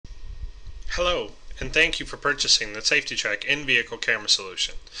Hello, and thank you for purchasing the SafetyCheck in-vehicle camera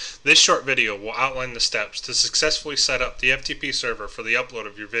solution. This short video will outline the steps to successfully set up the FTP server for the upload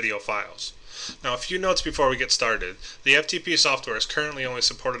of your video files. Now, a few notes before we get started. The FTP software is currently only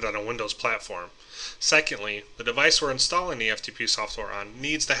supported on a Windows platform. Secondly, the device we're installing the FTP software on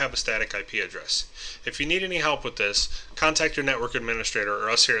needs to have a static IP address. If you need any help with this, contact your network administrator or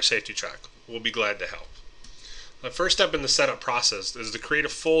us here at SafetyCheck. We'll be glad to help. The first step in the setup process is to create a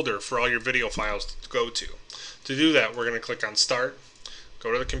folder for all your video files to go to. To do that, we're going to click on Start,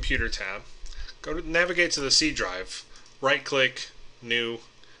 go to the Computer tab, navigate to the C drive, right-click, New,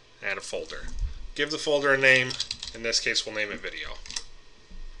 add a folder. Give the folder a name. In this case, we'll name it Video.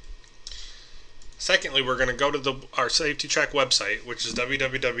 Secondly, we're going to go to our SafetyCheck website, which is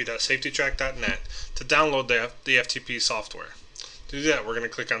www.safetycheck.net, to download the FTP software. To do that, we're going to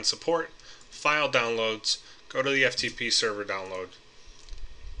click on Support, File Downloads, go to the FTP server download.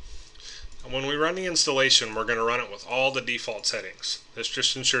 And when we run the installation, we're going to run it with all the default settings. This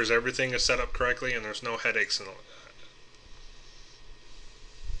just ensures everything is set up correctly and there's no headaches.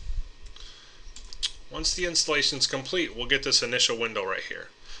 Once the installation is complete, we'll get this initial window right here.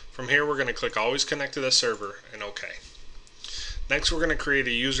 From here, we're going to click Always Connect to the server and OK. Next, we're going to create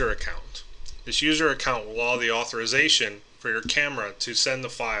a user account. This user account will allow the authorization for your camera to send the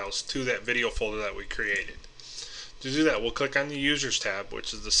files to that video folder that we created. To do that, we'll click on the Users tab,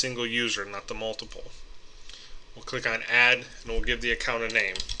 which is the single user, not the multiple. We'll click on Add, and we'll give the account a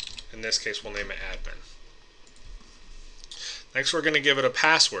name. In this case, we'll name it Admin. Next, we're going to give it a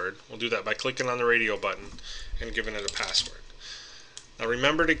password. We'll do that by clicking on the radio button and giving it a password. Now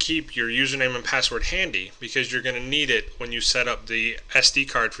remember to keep your username and password handy because you're going to need it when you set up the SD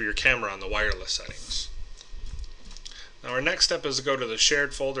card for your camera on the wireless settings. Now our next step is to go to the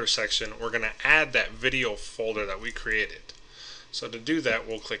shared folder section. We're going to add that video folder that we created. So to do that,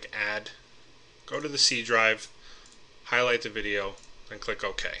 we'll click Add, go to the C drive, highlight the video, and click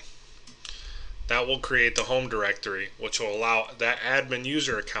OK. That will create the home directory, which will allow that admin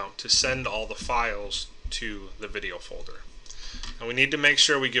user account to send all the files to the video folder. And we need to make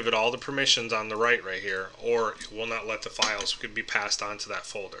sure we give it all the permissions on the right here, or it will not let the files be passed on to that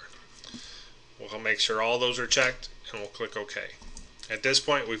folder. We'll make sure all those are checked, and we'll click OK. At this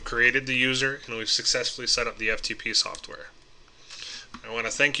point, we've created the user and we've successfully set up the FTP software. I want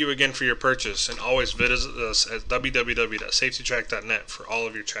to thank you again for your purchase, and always visit us at www.safetycheck.net for all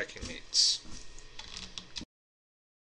of your checking needs.